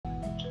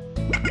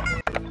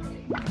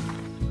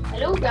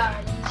Hello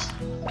guys.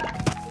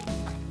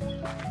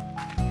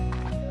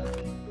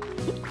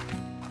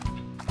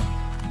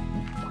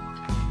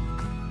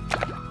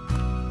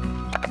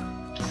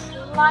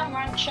 Slime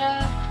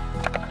Rancher.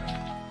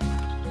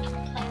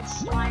 Playing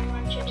Slime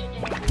Rancher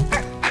today.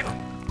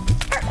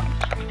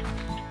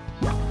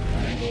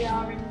 We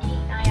are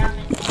indeed.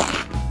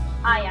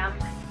 I am.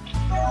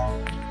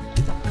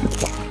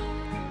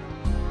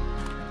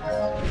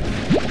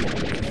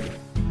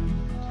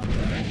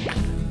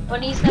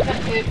 Bunny's never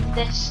heard of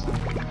this.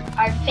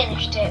 I've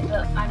finished it,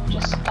 but I'm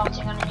just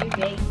starting on a new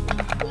game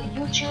with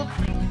YouTube.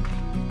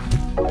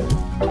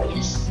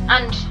 Yes,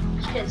 and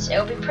because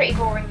it'll be pretty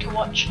boring to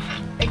watch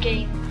a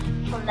game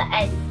from the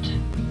end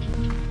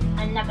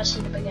and never see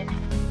the beginning.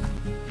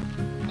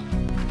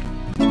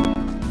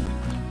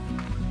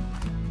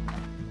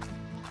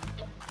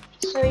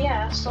 So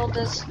yeah, so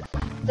there's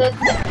like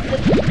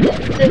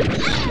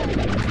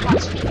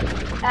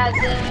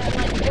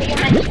what you're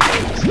meant to do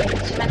is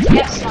you're meant to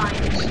get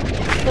slimes,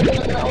 put them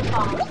in little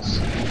farms,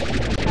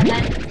 and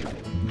then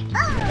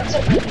that's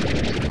it.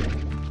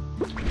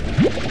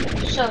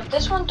 So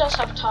this one does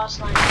have tar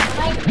slimes.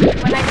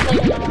 When I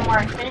played the one where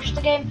I finished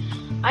the game,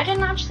 I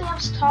didn't actually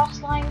have tar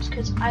slimes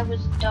because I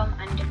was dumb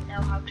and didn't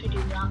know how to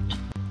do that.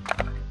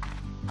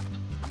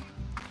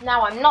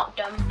 Now I'm not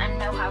dumb and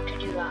know how to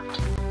do that.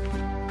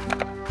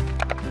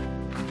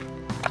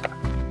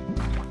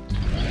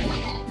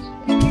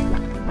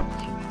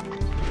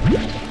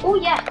 Oh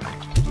yeah.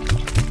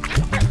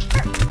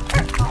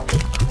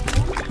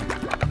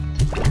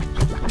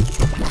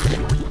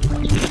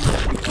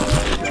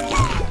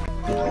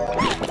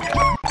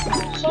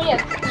 So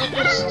yeah, you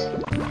just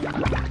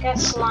get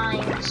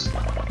slimes,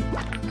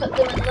 put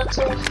them in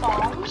little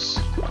farms,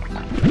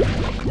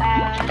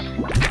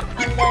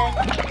 and then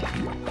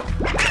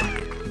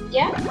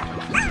yeah,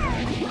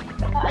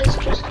 that is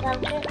just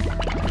about it.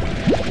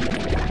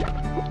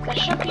 There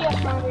should be a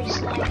hungry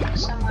slime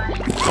somewhere.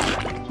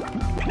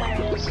 There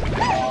it is.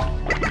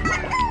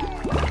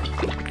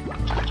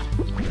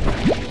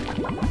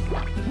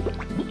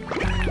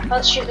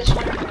 Let's shoot this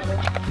one in the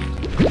middle.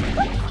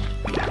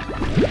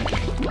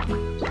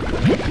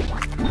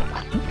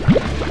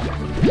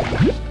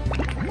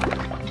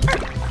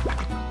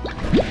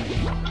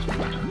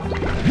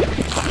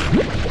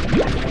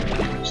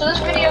 So this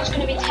video is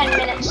going to be 10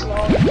 minutes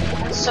long,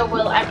 and so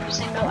will every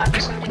single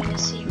episode in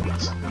this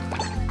series.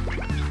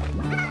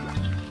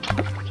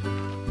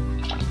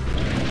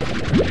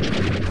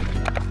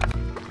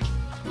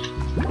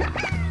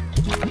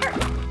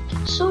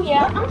 So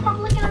yeah, I'm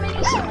probably going to make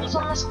a series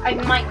on this. I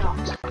might not,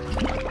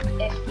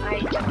 if I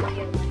don't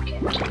feel like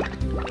it.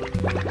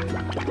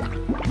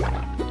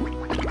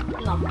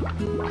 No.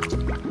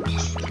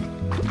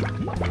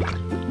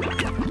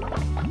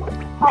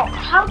 Oh,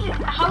 how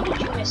did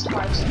you miss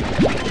twice?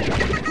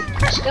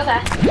 Just go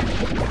there.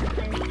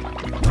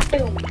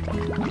 Boom.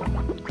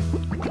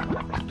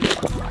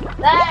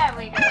 There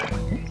we go.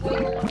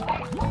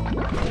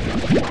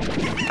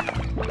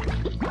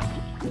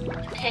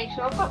 Okay, so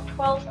I've got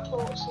 12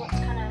 thoughts, so let's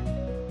kind of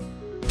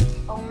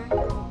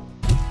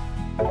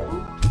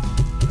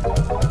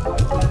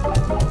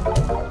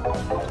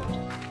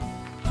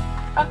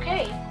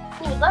Okay,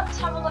 cool, let's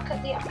have a look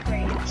at the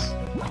upgrades.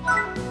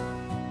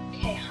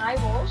 Okay, high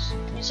walls,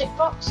 music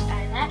box,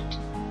 airnet,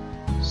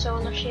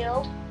 solar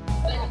shield,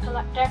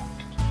 collector,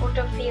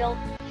 auto field,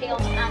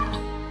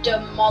 and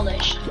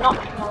demolish.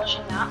 Not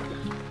demolishing that,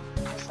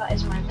 because that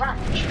is my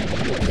ranch.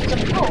 It's a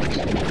fort.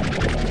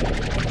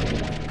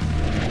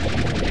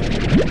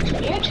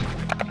 Weird.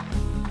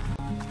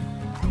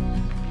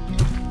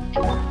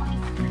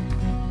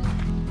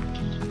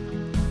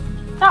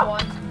 That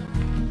one.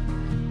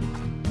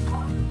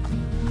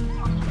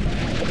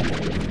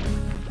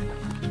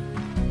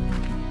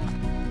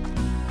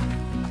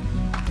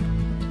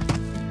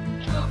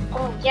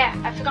 Oh yeah,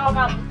 I forgot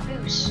about the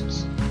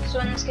boosts. So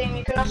in this game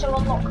you can also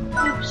unlock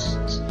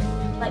boosts,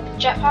 like the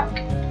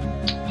jetpack,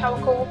 power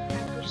core,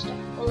 and booster,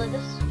 all of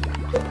this.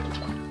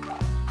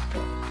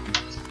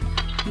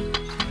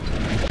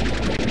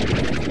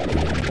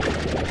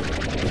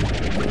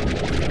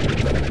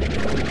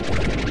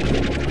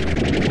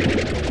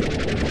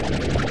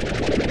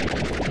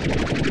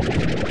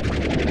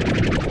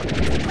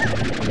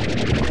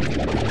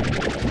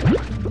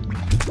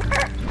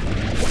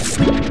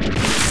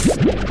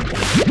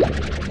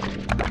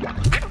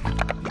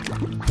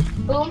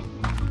 Boom.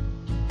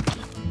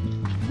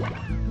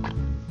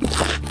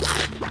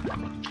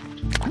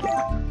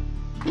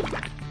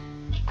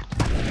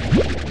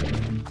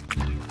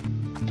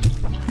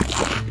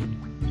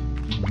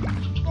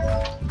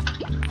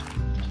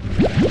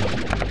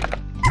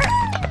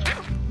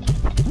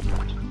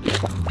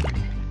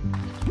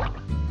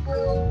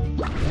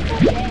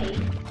 Okay.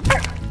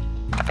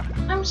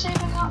 I'm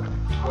saving up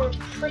for a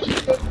pretty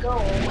big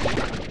goal.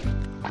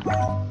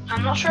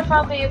 I'm not sure if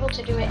I'll be able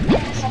to do it in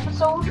this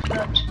episode,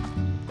 but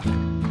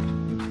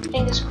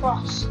fingers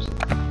crossed.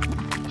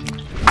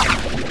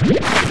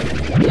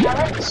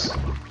 Carrots.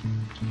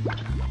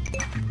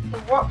 The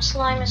rock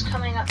slime is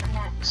coming up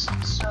next,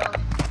 so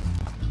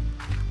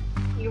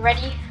you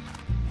ready?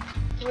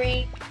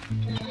 3,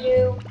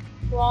 2,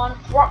 1,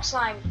 rock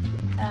slime.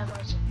 Where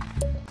is it?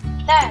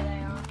 There they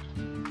are.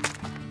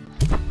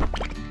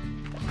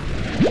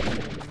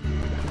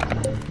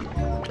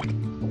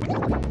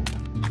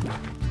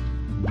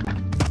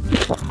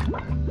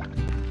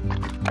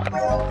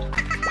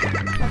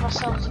 Have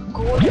ourselves a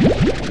Gordo.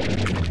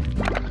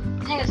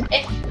 The thing is,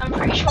 I'm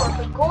pretty sure if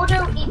a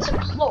Gordo eats a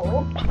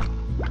plort,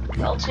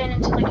 it'll turn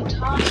into like a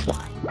tar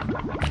slime.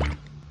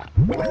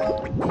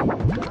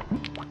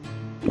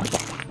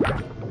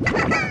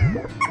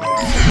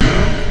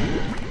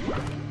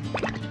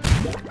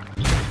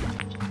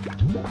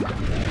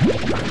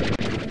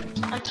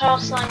 And tar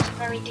slimes are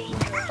very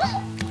dangerous.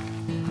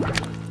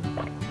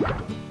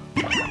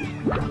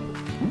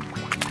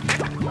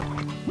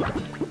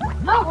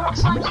 Oh, rock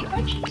slimes and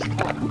veggies.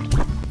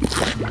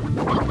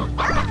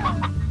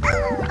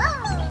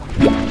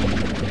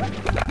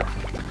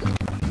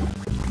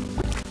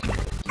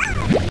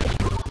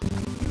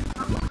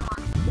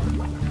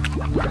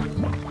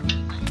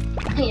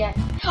 Yeah.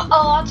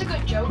 Oh, that's a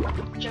good joke.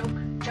 Joke.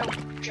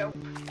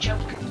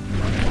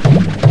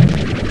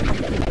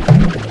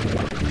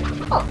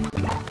 Oh.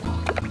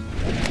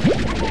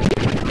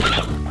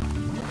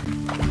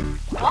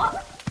 What?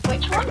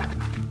 Which one?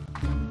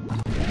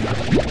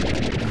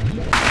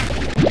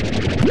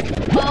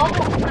 Oh,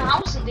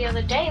 that wasn't the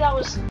other day, that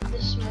was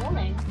this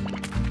morning.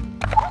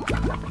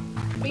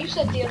 You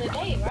said the other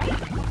day,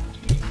 right?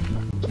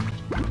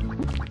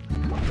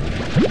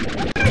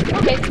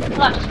 Okay, well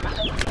that doesn't matter.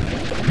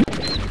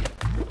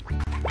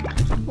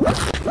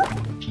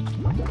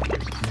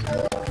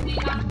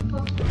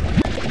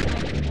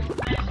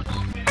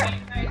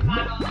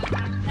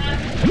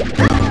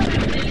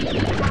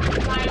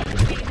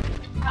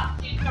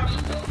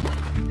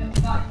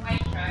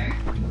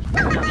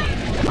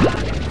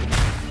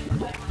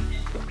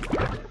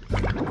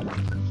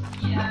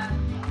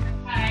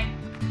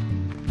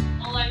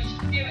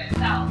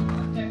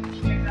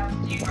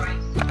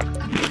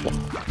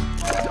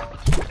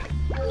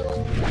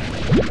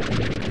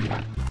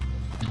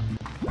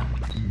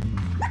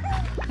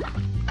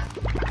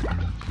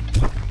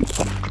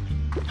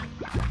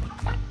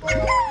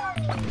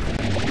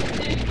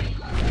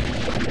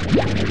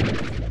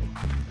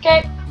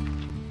 Okay.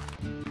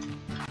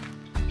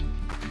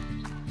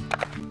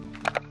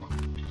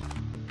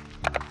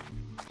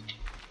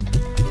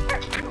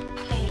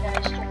 Okay,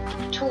 guys,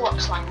 2 rock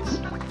slimes.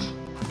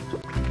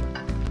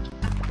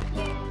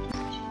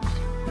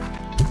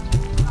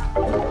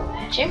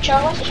 Chimchar,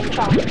 where's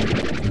Chimchar?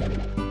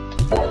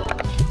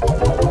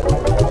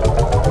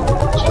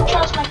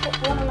 Chimchar's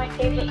one of my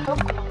favorite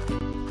Pokemon.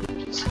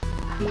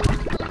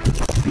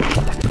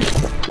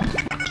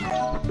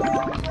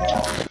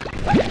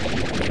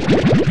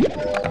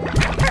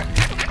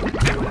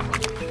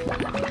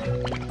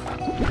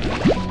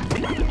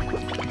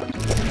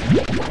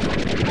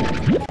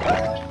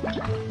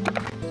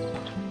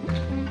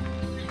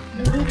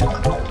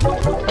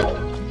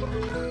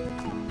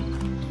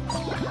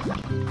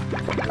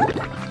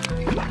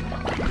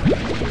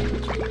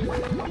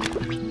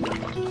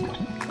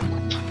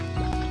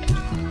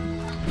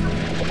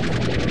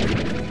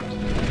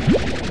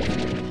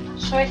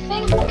 So I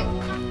think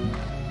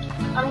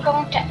I'm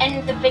going to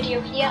end the video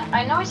here.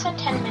 I know I said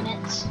 10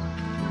 minutes,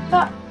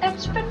 but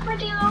it's been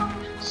pretty long,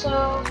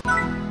 so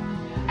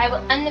I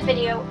will end the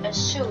video as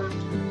soon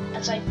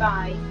as I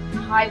buy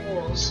High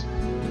Walls.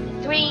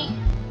 3,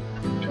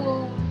 2,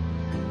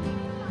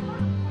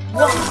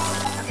 1.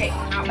 Okay,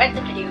 I'll end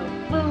the video.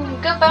 Boom,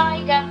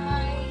 goodbye guys.